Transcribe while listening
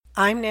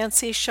I'm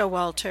Nancy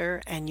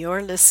Showalter, and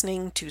you're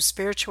listening to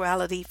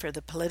Spirituality for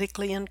the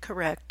Politically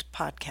Incorrect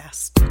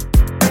podcast.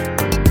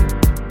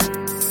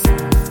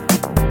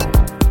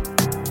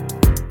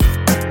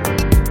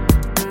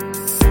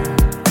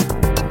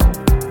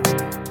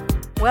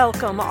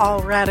 Welcome,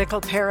 all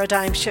radical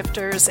paradigm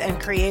shifters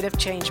and creative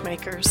change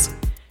makers.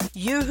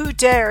 You who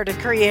dare to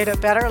create a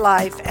better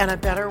life and a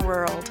better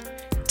world.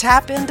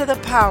 Tap into the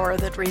power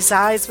that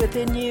resides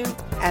within you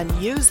and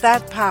use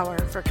that power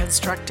for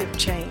constructive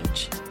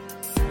change.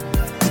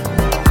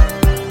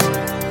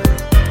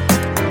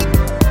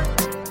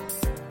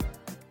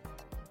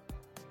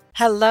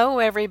 Hello,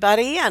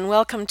 everybody, and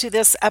welcome to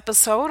this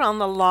episode on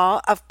the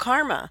law of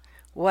karma.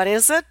 What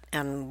is it,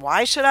 and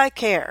why should I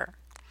care?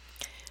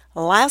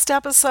 Last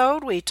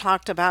episode, we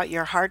talked about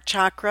your heart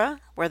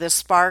chakra, where the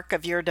spark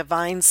of your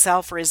divine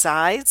self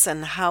resides,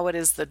 and how it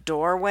is the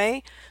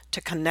doorway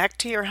to connect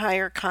to your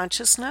higher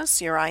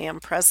consciousness, your I Am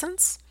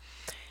presence.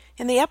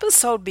 In the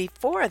episode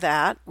before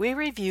that, we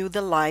reviewed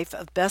the life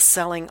of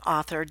best-selling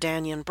author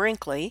Dannion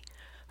Brinkley,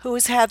 who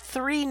has had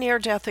 3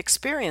 near-death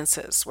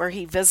experiences where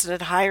he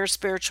visited higher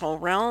spiritual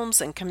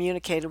realms and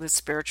communicated with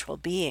spiritual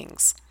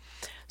beings.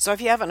 So if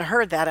you haven't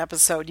heard that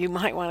episode, you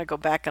might want to go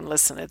back and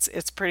listen.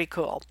 It's pretty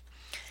cool.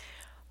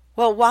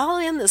 Well, while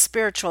in the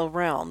spiritual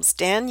realms,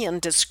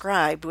 Dannion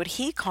described what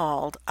he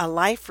called a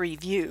life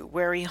review,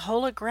 where he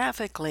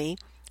holographically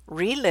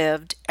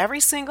relived every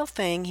single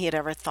thing he had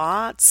ever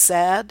thought,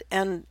 said,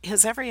 and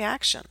his every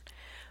action,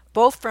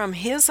 both from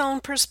his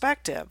own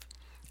perspective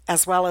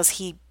as well as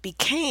he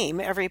became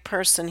every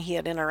person he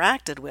had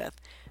interacted with,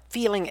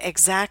 feeling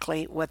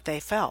exactly what they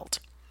felt.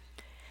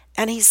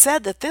 And he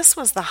said that this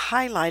was the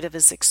highlight of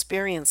his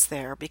experience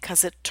there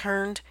because it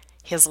turned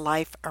his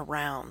life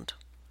around.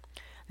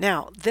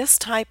 Now, this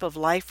type of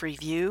life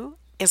review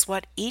is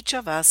what each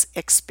of us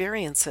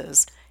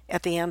experiences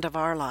at the end of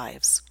our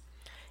lives.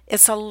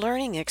 It's a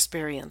learning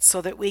experience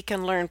so that we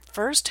can learn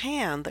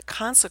firsthand the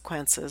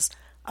consequences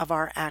of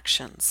our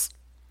actions.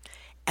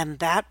 And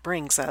that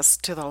brings us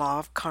to the law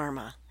of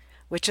karma,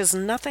 which is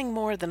nothing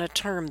more than a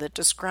term that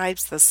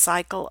describes the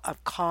cycle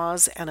of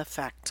cause and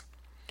effect.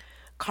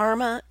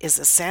 Karma is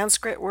a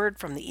Sanskrit word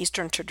from the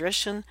Eastern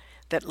tradition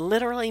that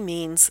literally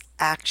means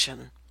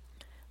action.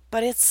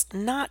 But it's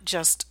not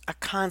just a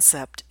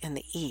concept in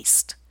the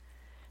East.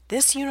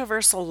 This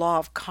universal law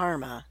of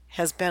karma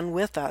has been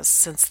with us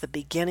since the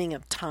beginning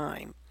of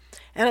time,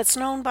 and it's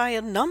known by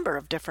a number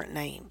of different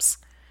names.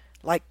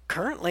 Like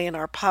currently in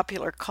our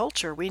popular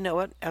culture, we know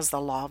it as the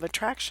law of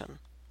attraction.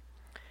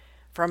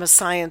 From a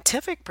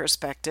scientific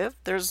perspective,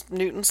 there's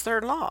Newton's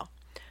third law.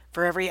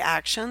 For every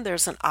action,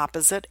 there's an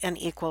opposite and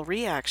equal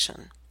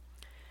reaction.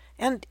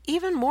 And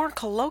even more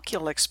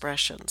colloquial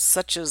expressions,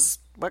 such as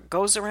what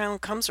goes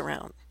around comes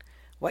around.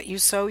 What you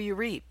sow, you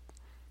reap.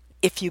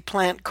 If you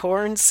plant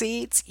corn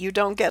seeds, you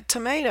don't get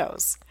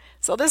tomatoes.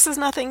 So this is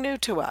nothing new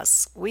to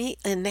us. We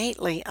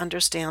innately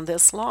understand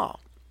this law.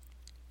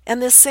 And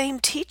this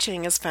same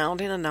teaching is found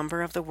in a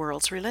number of the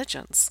world's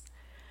religions.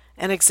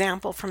 An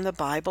example from the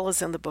Bible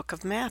is in the book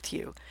of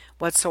Matthew.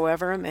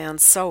 Whatsoever a man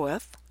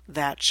soweth,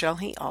 that shall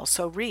he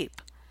also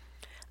reap.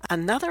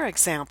 Another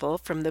example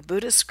from the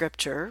Buddhist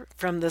scripture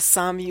from the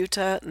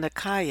Samyutta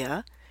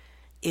Nikaya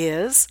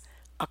is,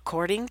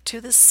 according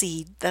to the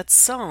seed that's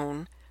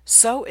sown,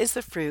 so is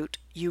the fruit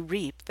you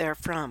reap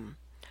therefrom.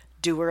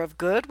 Doer of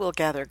good will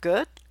gather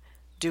good,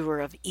 doer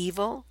of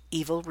evil,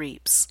 evil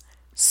reaps.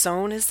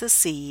 Sown is the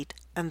seed,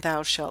 and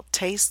thou shalt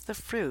taste the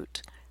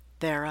fruit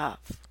thereof.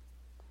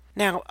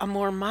 Now, a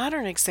more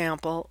modern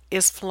example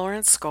is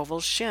Florence Scovel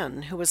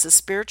Shinn, who was a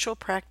spiritual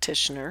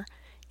practitioner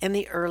in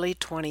the early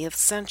 20th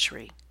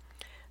century.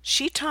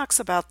 She talks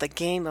about the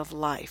game of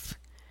life.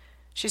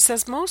 She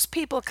says most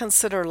people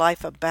consider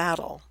life a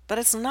battle, but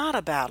it's not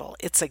a battle,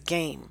 it's a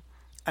game.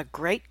 A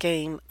great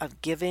game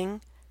of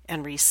giving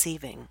and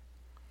receiving.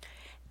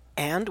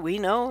 And we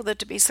know that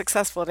to be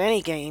successful at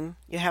any game,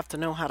 you have to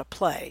know how to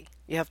play.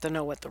 You have to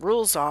know what the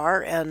rules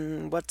are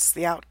and what's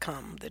the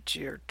outcome that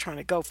you're trying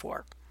to go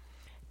for.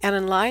 And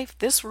in life,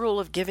 this rule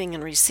of giving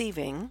and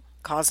receiving,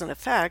 cause and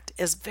effect,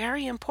 is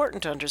very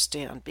important to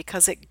understand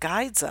because it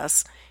guides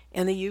us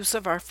in the use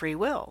of our free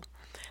will.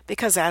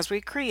 Because as we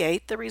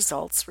create, the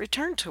results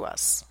return to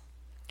us.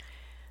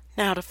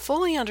 Now, to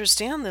fully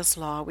understand this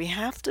law, we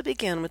have to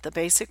begin with the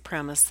basic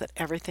premise that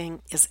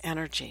everything is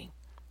energy,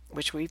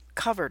 which we've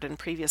covered in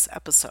previous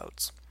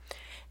episodes.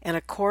 And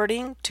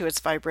according to its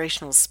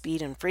vibrational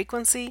speed and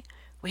frequency,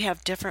 we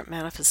have different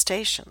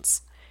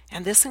manifestations.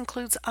 And this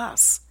includes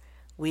us.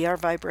 We are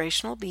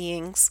vibrational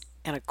beings,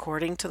 and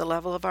according to the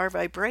level of our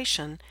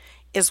vibration,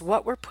 is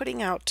what we're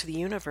putting out to the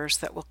universe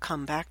that will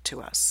come back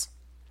to us.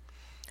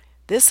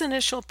 This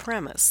initial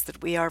premise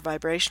that we are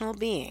vibrational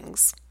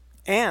beings,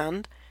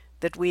 and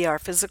that we are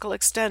physical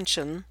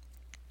extension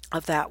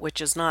of that which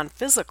is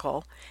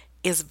non-physical,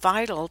 is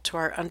vital to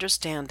our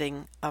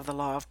understanding of the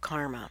law of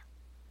karma.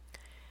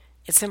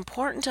 It's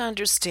important to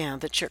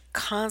understand that you're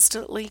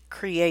constantly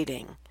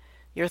creating.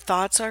 Your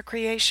thoughts are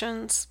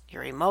creations,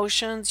 your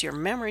emotions, your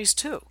memories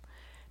too,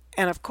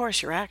 and of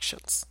course your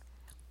actions.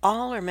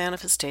 all are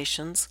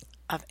manifestations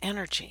of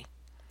energy.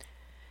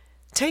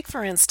 Take,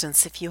 for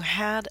instance, if you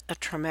had a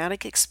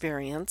traumatic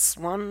experience,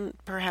 one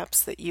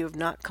perhaps that you have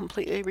not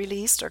completely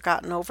released or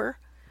gotten over,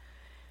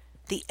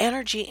 the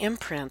energy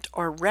imprint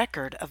or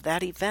record of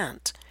that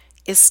event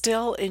is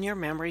still in your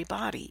memory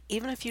body,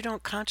 even if you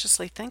don't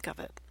consciously think of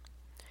it.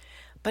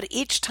 But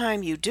each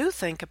time you do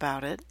think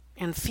about it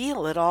and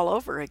feel it all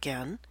over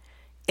again,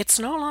 it's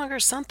no longer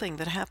something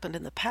that happened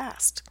in the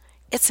past.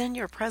 It's in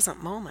your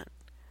present moment.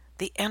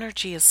 The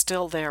energy is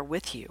still there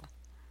with you.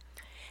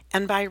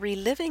 And by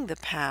reliving the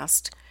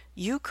past,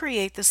 you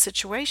create the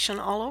situation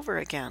all over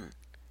again.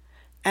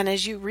 And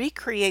as you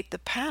recreate the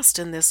past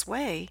in this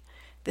way,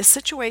 the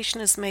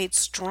situation is made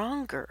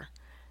stronger,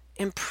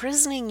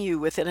 imprisoning you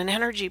within an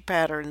energy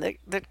pattern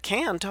that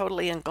can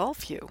totally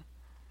engulf you.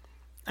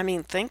 I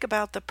mean, think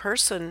about the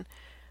person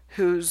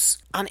who's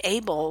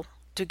unable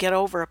to get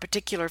over a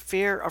particular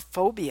fear or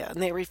phobia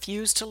and they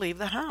refuse to leave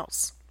the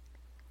house.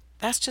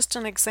 That's just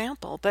an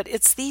example, but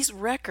it's these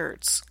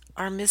records,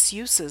 our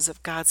misuses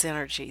of God's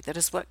energy, that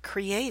is what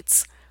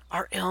creates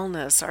our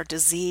illness, our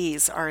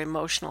disease, our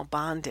emotional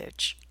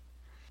bondage.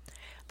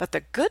 But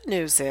the good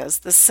news is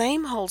the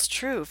same holds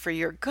true for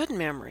your good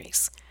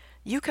memories.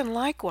 You can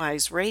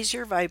likewise raise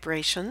your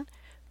vibration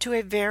to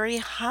a very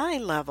high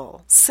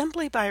level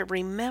simply by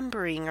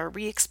remembering or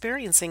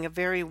re-experiencing a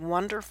very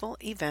wonderful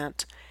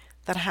event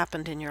that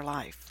happened in your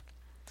life.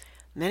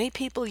 Many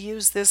people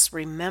use this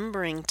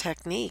remembering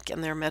technique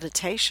in their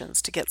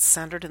meditations to get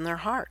centered in their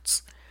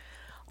hearts,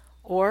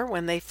 or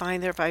when they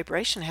find their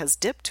vibration has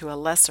dipped to a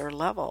lesser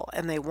level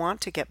and they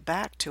want to get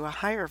back to a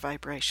higher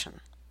vibration.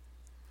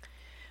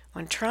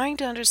 When trying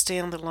to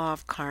understand the law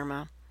of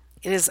karma,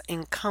 it is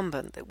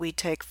incumbent that we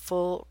take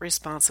full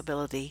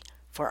responsibility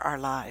for our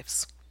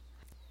lives.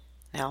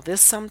 Now,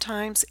 this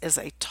sometimes is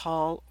a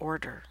tall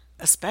order,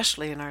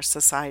 especially in our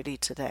society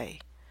today.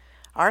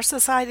 Our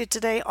society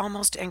today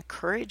almost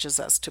encourages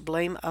us to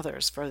blame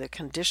others for the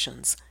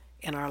conditions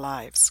in our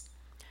lives.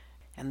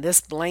 And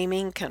this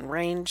blaming can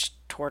range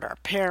toward our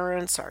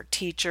parents, our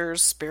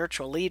teachers,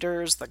 spiritual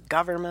leaders, the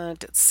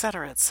government,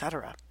 etc.,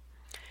 etc.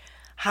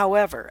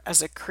 However,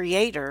 as a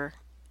creator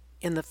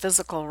in the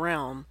physical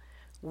realm,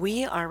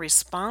 we are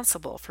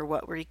responsible for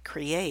what we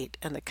create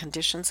and the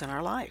conditions in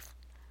our life.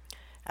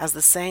 As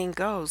the saying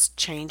goes,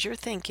 change your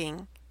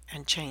thinking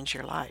and change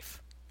your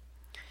life.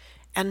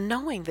 And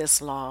knowing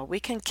this law, we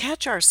can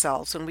catch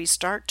ourselves when we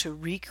start to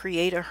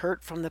recreate a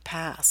hurt from the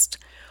past,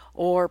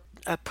 or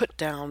a put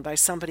down by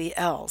somebody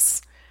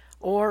else,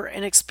 or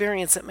an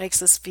experience that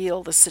makes us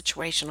feel the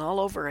situation all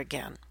over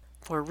again.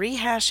 For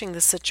rehashing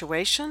the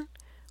situation,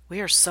 we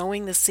are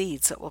sowing the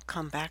seeds that will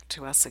come back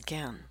to us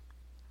again.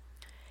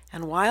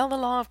 And while the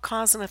law of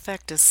cause and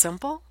effect is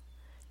simple,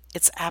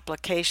 its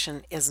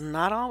application is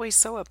not always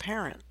so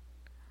apparent.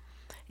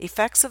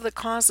 Effects of the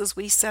causes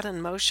we set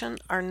in motion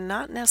are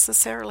not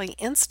necessarily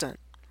instant.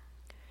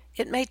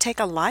 It may take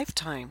a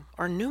lifetime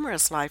or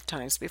numerous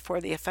lifetimes before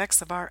the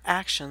effects of our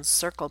actions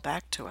circle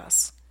back to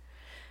us.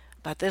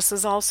 But this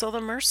is also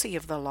the mercy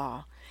of the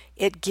law.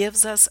 It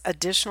gives us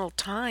additional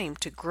time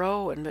to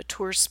grow and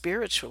mature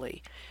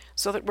spiritually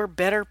so that we're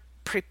better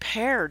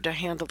prepared to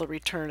handle the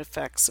return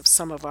effects of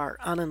some of our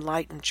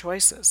unenlightened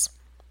choices.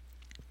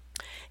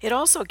 It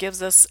also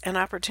gives us an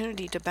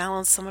opportunity to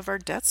balance some of our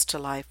debts to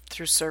life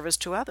through service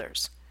to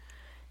others,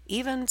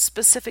 even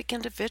specific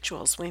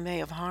individuals we may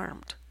have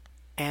harmed.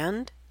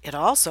 And it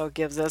also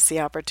gives us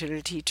the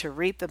opportunity to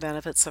reap the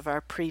benefits of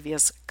our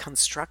previous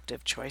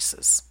constructive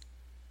choices.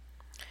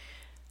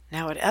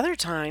 Now, at other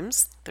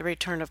times, the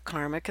return of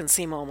karma can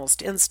seem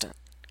almost instant.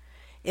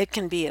 It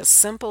can be as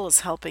simple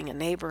as helping a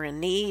neighbor in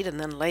need, and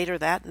then later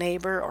that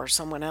neighbor or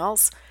someone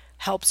else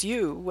helps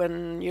you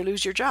when you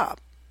lose your job.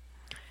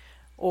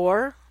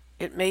 Or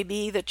it may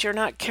be that you're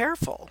not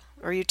careful,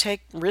 or you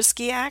take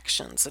risky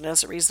actions, and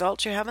as a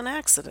result you have an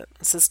accident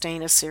and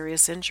sustain a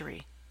serious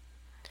injury.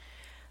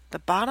 The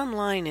bottom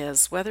line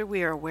is, whether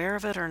we are aware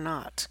of it or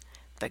not,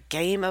 the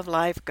game of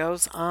life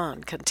goes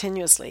on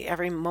continuously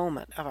every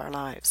moment of our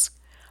lives.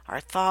 Our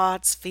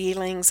thoughts,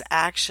 feelings,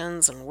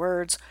 actions, and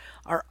words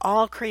are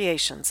all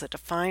creations that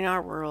define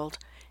our world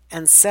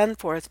and send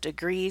forth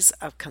degrees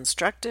of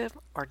constructive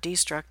or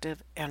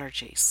destructive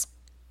energies.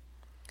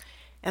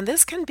 And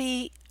this can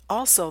be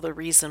also the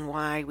reason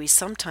why we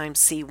sometimes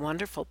see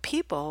wonderful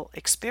people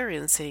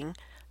experiencing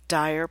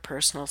dire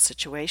personal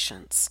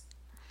situations.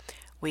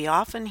 We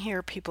often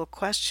hear people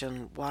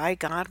question why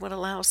God would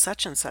allow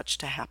such and such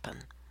to happen,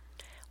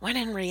 when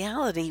in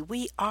reality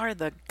we are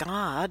the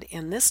God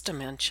in this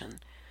dimension.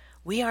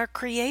 We are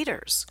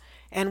creators,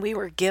 and we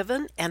were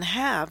given and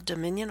have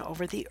dominion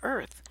over the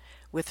earth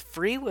with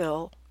free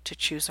will to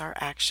choose our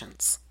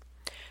actions.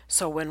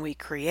 So when we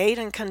create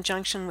in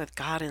conjunction with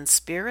God in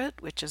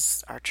spirit, which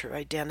is our true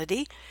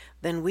identity,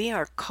 then we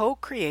are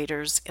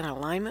co-creators in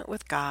alignment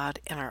with God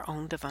in our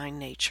own divine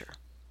nature.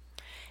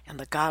 And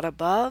the God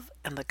above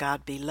and the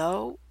God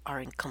below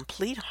are in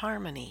complete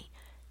harmony,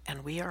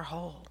 and we are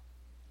whole.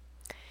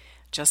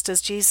 Just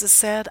as Jesus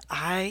said,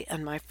 I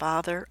and my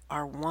Father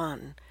are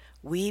one,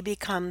 we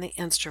become the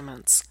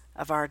instruments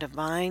of our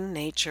divine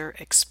nature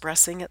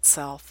expressing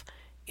itself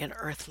in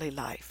earthly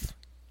life.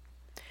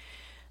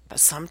 But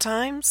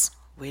sometimes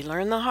we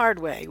learn the hard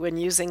way when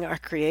using our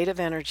creative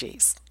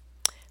energies.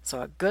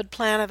 So a good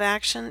plan of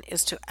action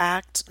is to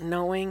act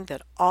knowing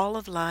that all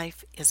of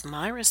life is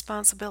my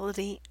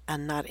responsibility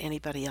and not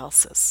anybody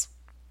else's.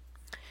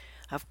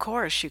 Of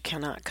course, you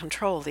cannot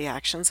control the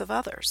actions of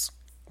others.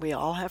 We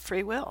all have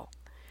free will.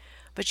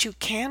 But you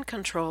can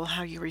control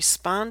how you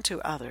respond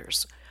to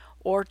others,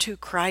 or to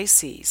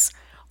crises,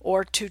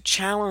 or to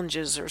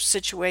challenges or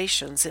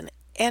situations in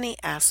any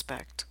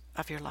aspect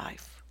of your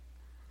life.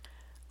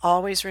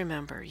 Always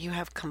remember, you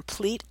have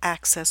complete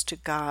access to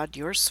God,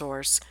 your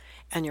source,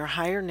 and your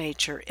higher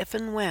nature if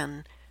and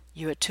when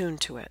you attune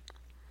to it.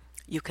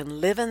 You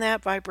can live in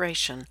that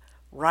vibration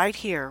right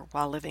here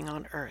while living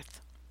on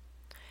earth.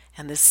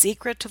 And the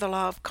secret to the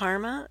law of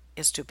karma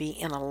is to be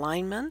in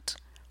alignment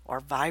or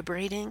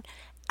vibrating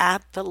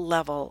at the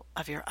level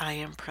of your I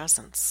Am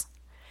presence.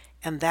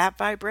 And that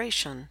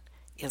vibration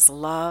is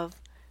love,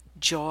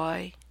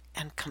 joy,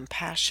 and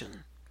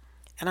compassion.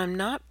 And I'm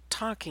not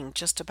talking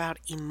just about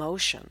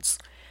emotions,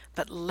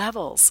 but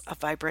levels of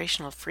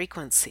vibrational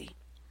frequency.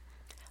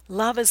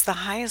 Love is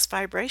the highest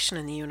vibration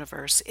in the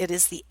universe. It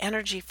is the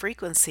energy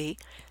frequency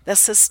that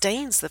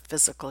sustains the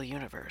physical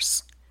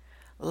universe.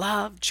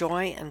 Love,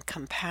 joy, and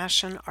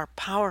compassion are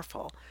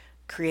powerful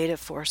creative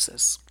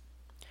forces.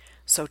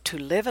 So to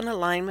live in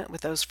alignment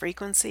with those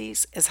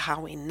frequencies is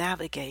how we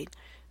navigate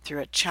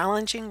through a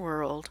challenging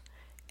world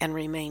and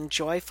remain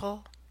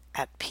joyful,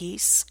 at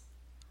peace,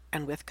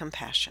 and with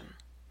compassion.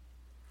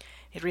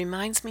 It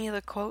reminds me of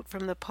the quote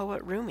from the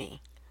poet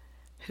Rumi,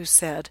 who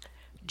said,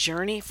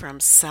 "Journey from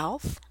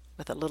self,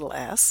 with a little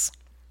s,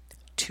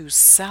 to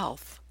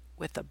self,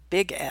 with a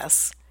big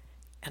S,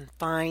 and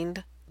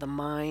find the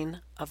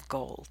mine of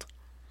gold."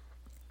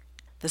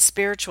 The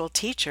spiritual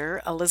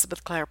teacher,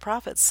 Elizabeth Clare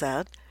Prophet,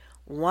 said,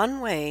 "One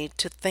way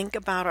to think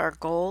about our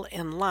goal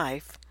in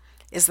life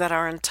is that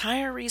our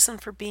entire reason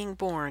for being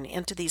born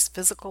into these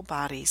physical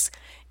bodies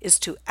is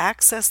to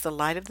access the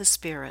light of the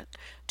Spirit,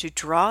 to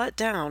draw it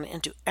down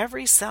into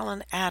every cell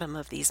and atom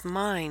of these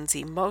minds,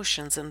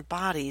 emotions, and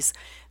bodies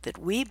that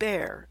we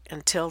bear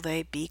until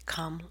they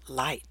become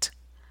light.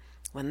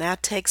 When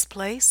that takes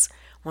place,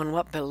 when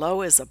what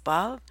below is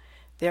above,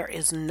 there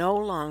is no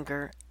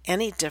longer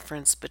any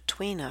difference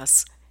between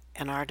us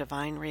and our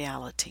divine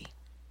reality."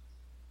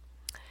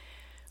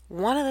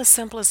 One of the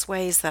simplest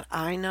ways that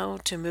I know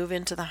to move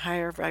into the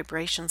higher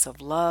vibrations of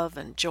love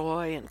and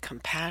joy and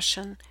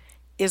compassion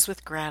is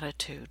with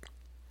gratitude.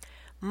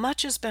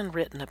 Much has been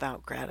written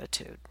about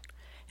gratitude,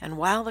 and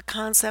while the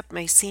concept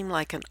may seem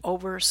like an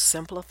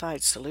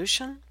oversimplified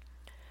solution,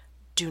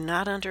 do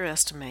not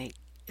underestimate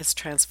its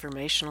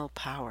transformational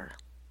power.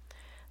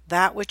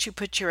 That which you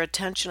put your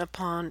attention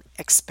upon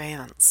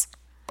expands,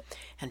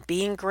 and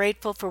being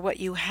grateful for what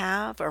you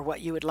have or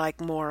what you would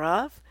like more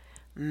of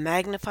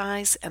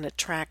magnifies and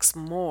attracts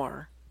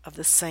more of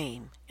the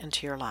same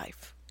into your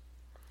life.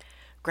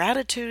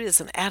 Gratitude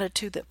is an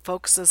attitude that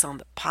focuses on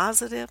the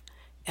positive,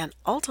 and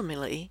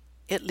ultimately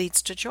it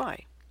leads to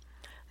joy.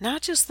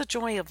 Not just the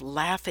joy of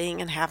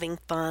laughing and having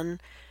fun,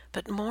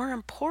 but more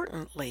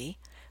importantly,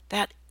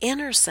 that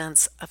inner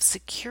sense of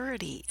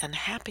security and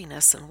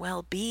happiness and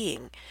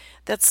well-being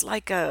that's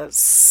like a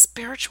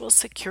spiritual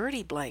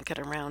security blanket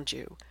around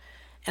you,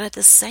 and at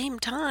the same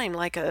time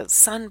like a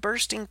sun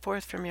bursting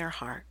forth from your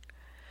heart.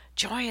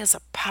 Joy is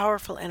a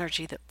powerful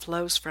energy that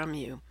flows from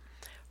you,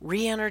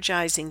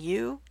 re-energizing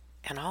you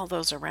and all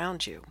those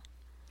around you.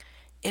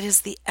 It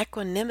is the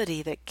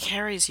equanimity that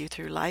carries you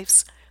through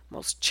life's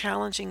most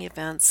challenging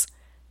events,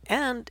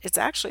 and it's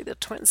actually the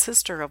twin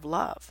sister of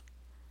love.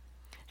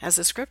 As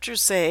the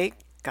scriptures say,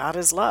 God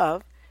is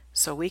love,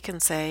 so we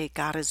can say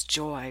God is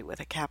joy with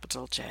a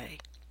capital J.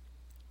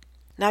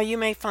 Now you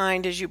may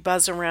find as you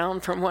buzz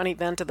around from one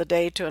event of the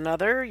day to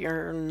another,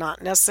 you're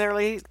not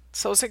necessarily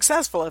so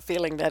successful at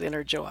feeling that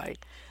inner joy,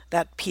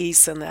 that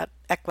peace and that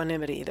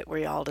equanimity that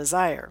we all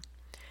desire.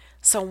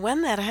 So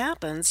when that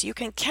happens, you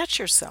can catch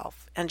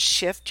yourself and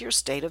shift your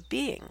state of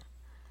being.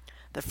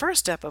 The first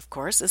step, of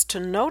course, is to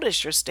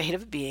notice your state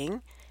of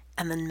being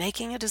and then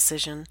making a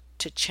decision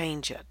to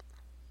change it.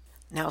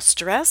 Now,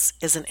 stress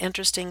is an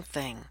interesting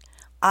thing.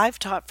 I've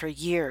taught for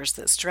years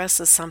that stress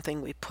is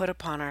something we put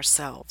upon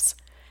ourselves,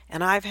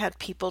 and I've had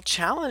people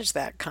challenge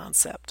that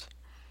concept.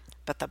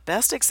 But the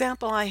best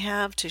example I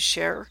have to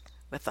share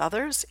with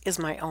others is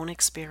my own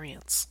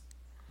experience.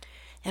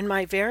 In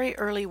my very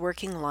early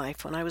working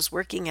life, when I was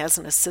working as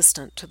an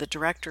assistant to the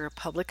Director of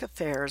Public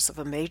Affairs of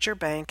a major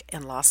bank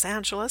in Los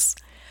Angeles,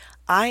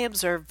 I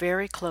observed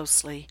very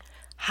closely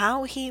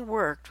how he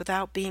worked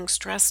without being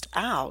stressed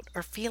out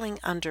or feeling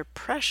under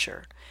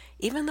pressure,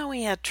 even though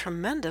he had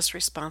tremendous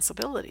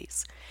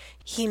responsibilities.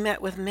 He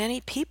met with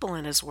many people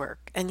in his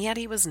work, and yet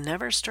he was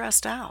never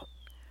stressed out,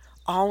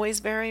 always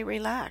very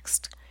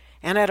relaxed,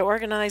 and had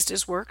organized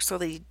his work so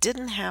that he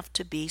didn't have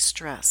to be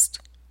stressed.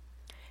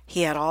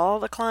 He had all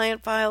the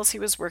client files he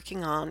was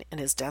working on in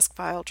his desk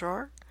file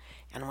drawer,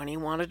 and when he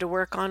wanted to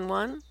work on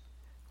one,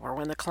 or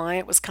when the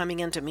client was coming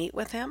in to meet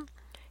with him,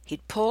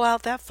 He'd pull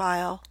out that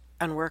file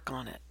and work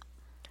on it.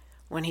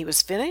 When he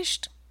was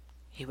finished,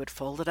 he would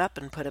fold it up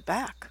and put it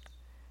back.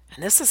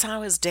 And this is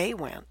how his day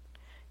went.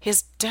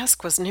 His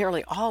desk was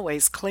nearly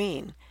always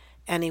clean,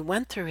 and he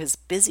went through his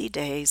busy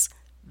days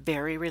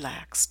very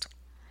relaxed.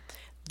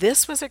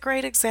 This was a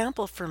great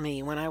example for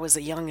me when I was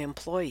a young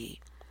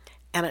employee,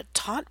 and it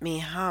taught me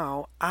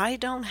how I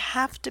don't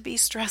have to be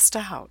stressed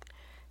out,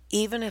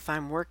 even if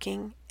I'm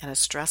working in a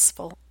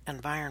stressful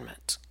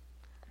environment.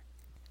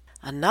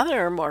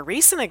 Another more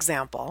recent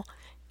example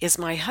is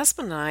my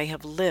husband and I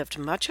have lived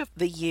much of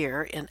the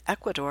year in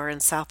Ecuador in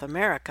South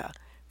America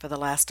for the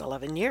last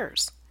 11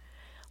 years.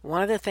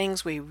 One of the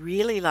things we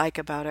really like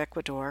about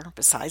Ecuador,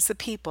 besides the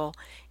people,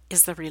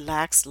 is the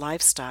relaxed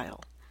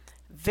lifestyle.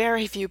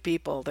 Very few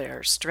people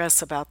there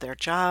stress about their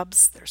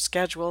jobs, their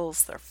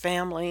schedules, their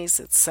families,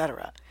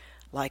 etc.,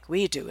 like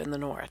we do in the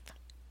north.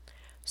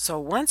 So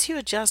once you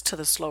adjust to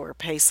the slower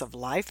pace of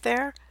life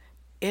there,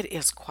 it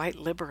is quite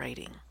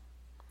liberating.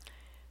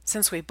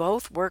 Since we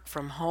both work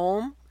from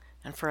home,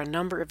 and for a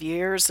number of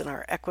years in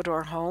our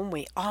Ecuador home,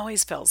 we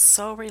always felt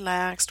so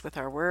relaxed with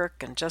our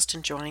work and just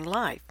enjoying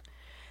life.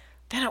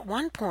 Then at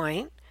one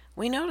point,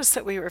 we noticed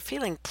that we were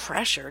feeling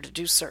pressure to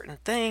do certain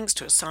things,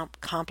 to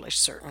accomplish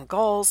certain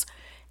goals,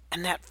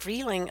 and that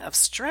feeling of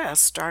stress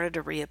started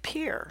to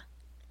reappear.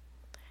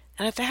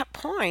 And at that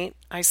point,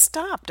 I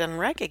stopped and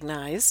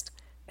recognized,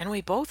 and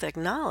we both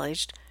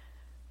acknowledged,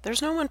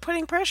 there's no one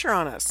putting pressure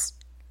on us.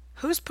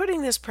 Who's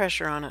putting this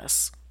pressure on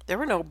us? There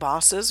were no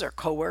bosses or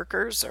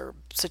coworkers or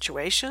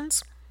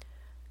situations.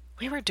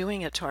 We were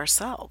doing it to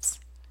ourselves.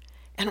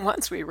 And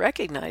once we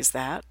recognized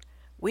that,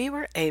 we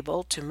were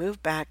able to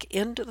move back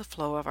into the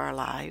flow of our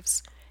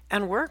lives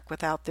and work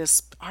without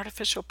this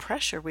artificial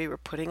pressure we were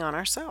putting on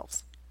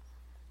ourselves.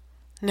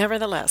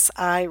 Nevertheless,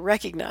 I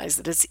recognize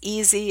that it's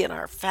easy in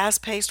our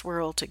fast-paced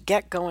world to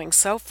get going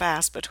so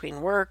fast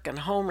between work and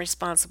home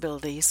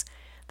responsibilities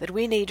that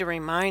we need to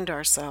remind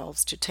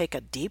ourselves to take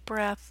a deep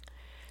breath,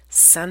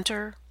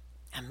 center,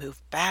 and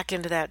move back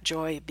into that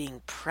joy of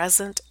being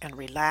present and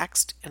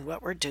relaxed in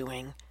what we're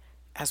doing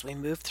as we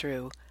move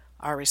through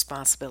our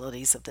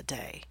responsibilities of the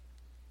day.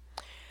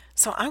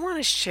 So I want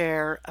to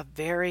share a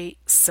very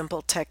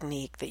simple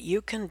technique that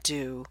you can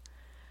do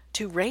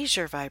to raise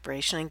your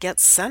vibration and get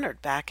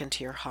centered back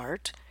into your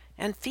heart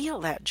and feel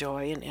that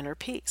joy and inner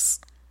peace.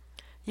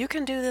 You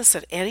can do this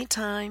at any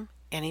time,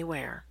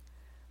 anywhere.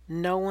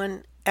 No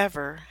one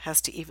ever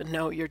has to even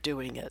know you're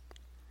doing it.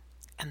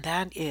 And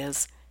that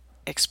is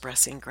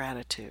expressing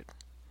gratitude.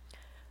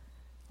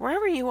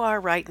 Wherever you are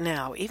right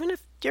now, even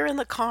if you're in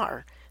the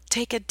car,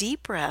 take a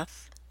deep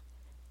breath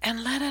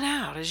and let it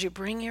out as you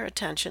bring your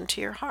attention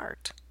to your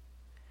heart.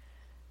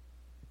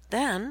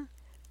 Then,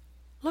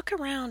 look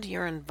around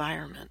your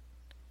environment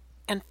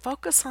and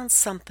focus on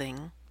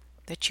something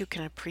that you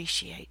can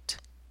appreciate.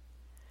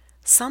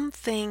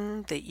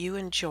 Something that you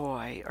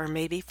enjoy or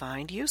maybe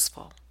find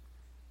useful.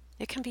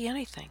 It can be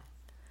anything.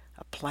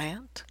 A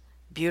plant,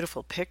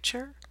 beautiful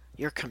picture,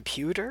 your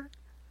computer,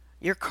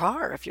 your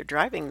car if you're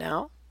driving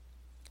now.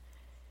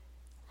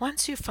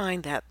 Once you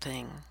find that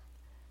thing,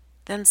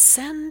 then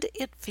send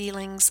it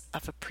feelings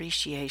of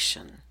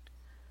appreciation.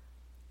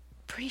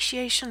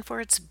 Appreciation for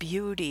its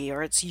beauty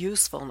or its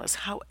usefulness,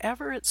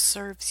 however it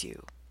serves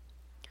you.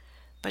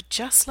 But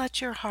just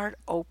let your heart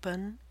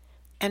open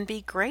and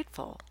be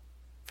grateful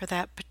for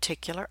that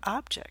particular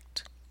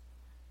object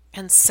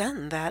and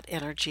send that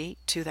energy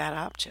to that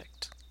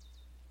object.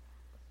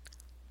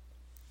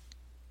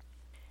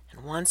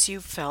 And once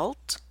you've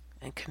felt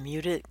and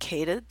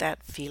communicated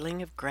that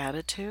feeling of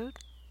gratitude,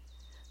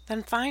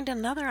 then find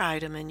another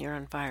item in your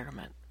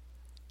environment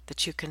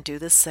that you can do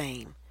the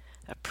same,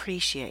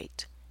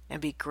 appreciate,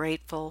 and be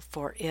grateful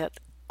for it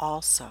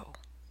also.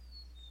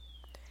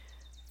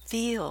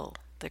 Feel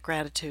the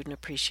gratitude and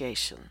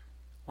appreciation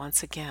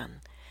once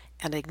again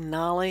and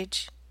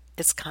acknowledge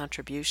its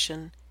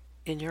contribution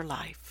in your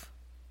life.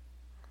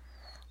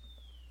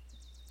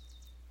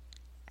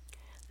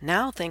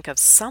 Now think of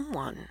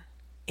someone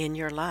in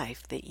your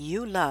life that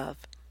you love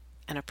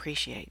and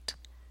appreciate.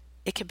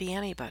 It could be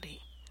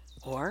anybody,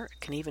 or it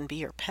can even be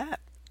your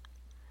pet.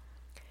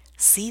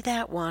 See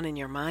that one in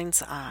your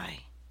mind's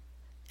eye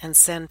and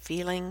send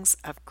feelings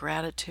of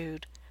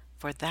gratitude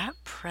for that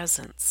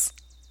presence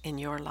in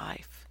your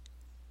life,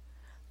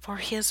 for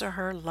his or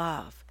her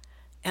love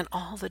and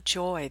all the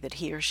joy that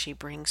he or she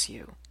brings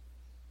you.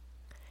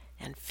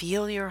 And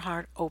feel your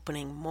heart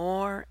opening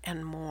more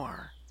and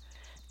more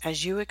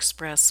as you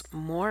express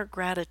more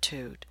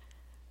gratitude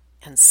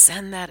and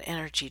send that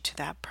energy to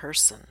that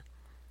person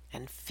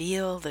and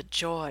feel the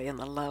joy and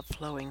the love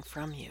flowing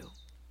from you.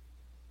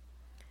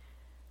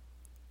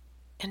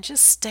 And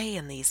just stay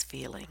in these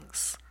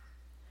feelings.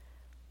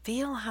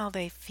 Feel how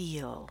they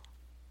feel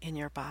in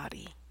your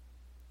body.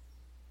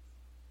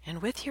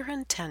 And with your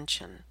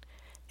intention,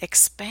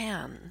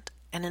 expand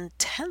and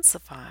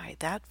intensify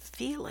that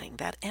feeling,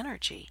 that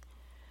energy,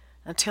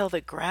 until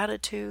the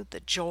gratitude,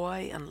 the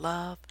joy, and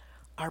love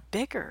are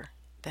bigger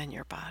than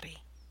your body.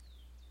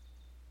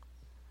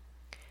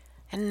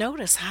 And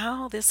notice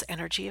how this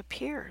energy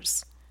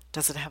appears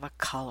Does it have a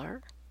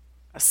color?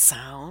 A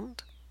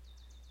sound?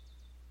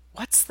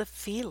 What's the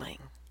feeling?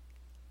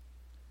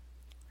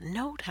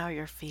 Note how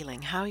you're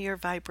feeling, how your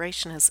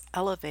vibration is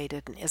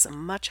elevated and is a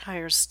much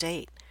higher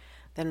state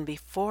than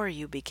before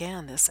you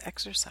began this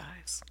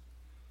exercise.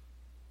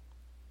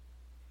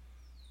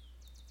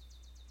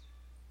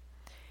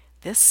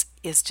 This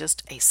is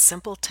just a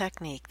simple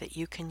technique that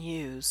you can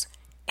use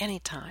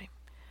anytime.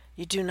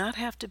 You do not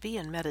have to be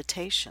in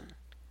meditation,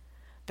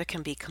 but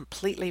can be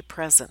completely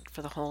present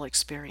for the whole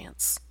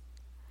experience.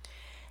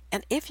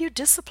 And if you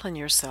discipline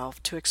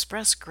yourself to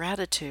express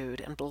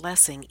gratitude and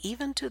blessing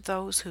even to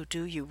those who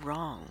do you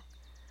wrong,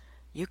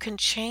 you can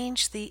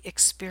change the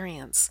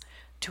experience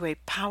to a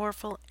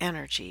powerful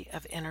energy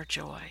of inner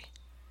joy.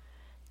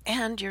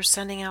 And you're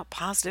sending out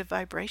positive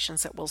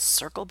vibrations that will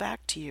circle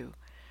back to you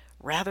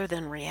rather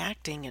than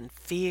reacting in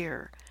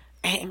fear,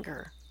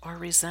 anger, or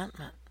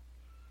resentment.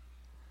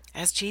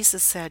 As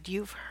Jesus said,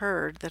 you've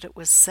heard that it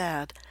was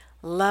said,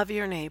 love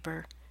your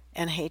neighbor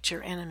and hate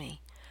your enemy.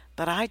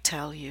 But I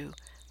tell you,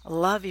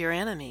 love your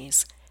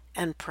enemies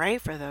and pray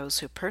for those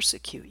who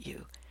persecute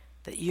you,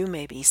 that you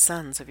may be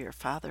sons of your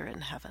Father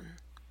in heaven.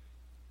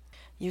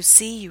 You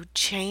see, you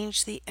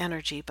change the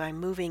energy by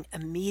moving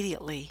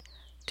immediately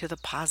to the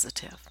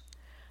positive.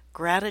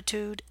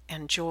 Gratitude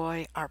and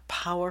joy are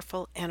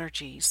powerful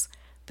energies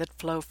that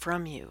flow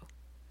from you,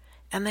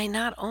 and they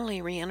not only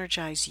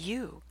re-energize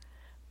you,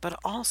 but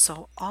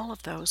also all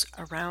of those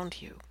around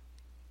you.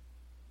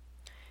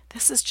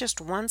 This is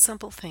just one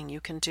simple thing you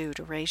can do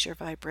to raise your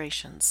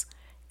vibrations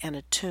and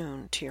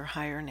attune to your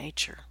higher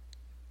nature.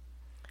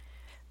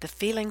 The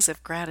feelings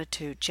of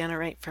gratitude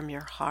generate from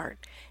your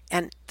heart,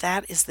 and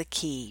that is the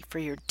key for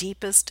your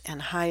deepest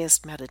and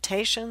highest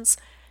meditations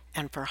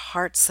and for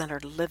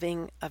heart-centered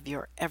living of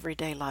your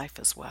everyday life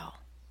as well.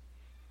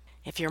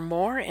 If you're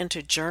more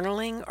into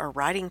journaling or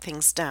writing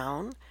things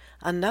down,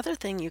 another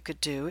thing you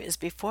could do is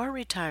before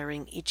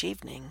retiring each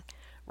evening,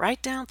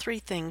 write down 3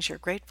 things you're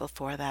grateful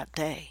for that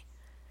day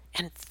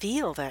and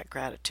feel that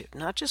gratitude,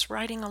 not just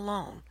writing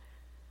alone.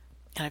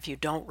 And if you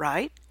don't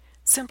write,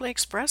 simply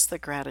express the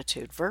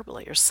gratitude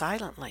verbally or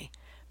silently,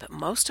 but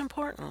most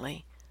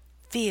importantly,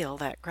 feel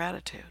that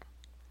gratitude.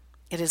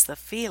 It is the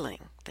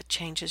feeling that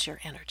changes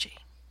your energy.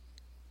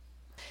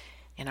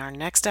 In our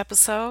next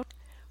episode,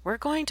 we're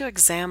going to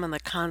examine the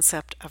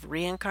concept of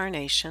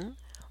reincarnation,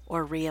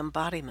 or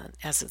re-embodiment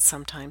as it's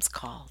sometimes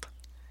called.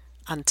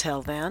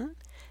 Until then,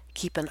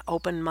 keep an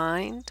open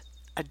mind,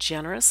 a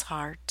generous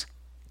heart,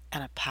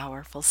 and a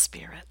powerful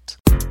spirit.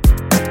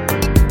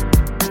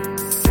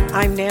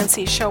 I'm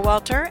Nancy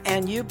Showalter,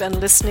 and you've been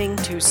listening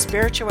to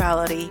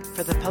Spirituality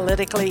for the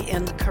Politically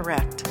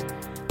Incorrect.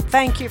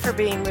 Thank you for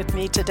being with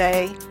me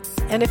today,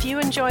 and if you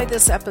enjoyed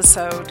this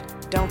episode,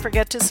 don't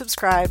forget to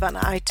subscribe on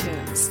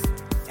iTunes.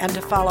 And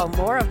to follow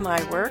more of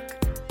my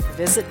work,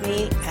 visit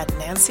me at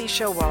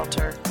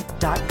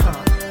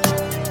nancyshowalter.com.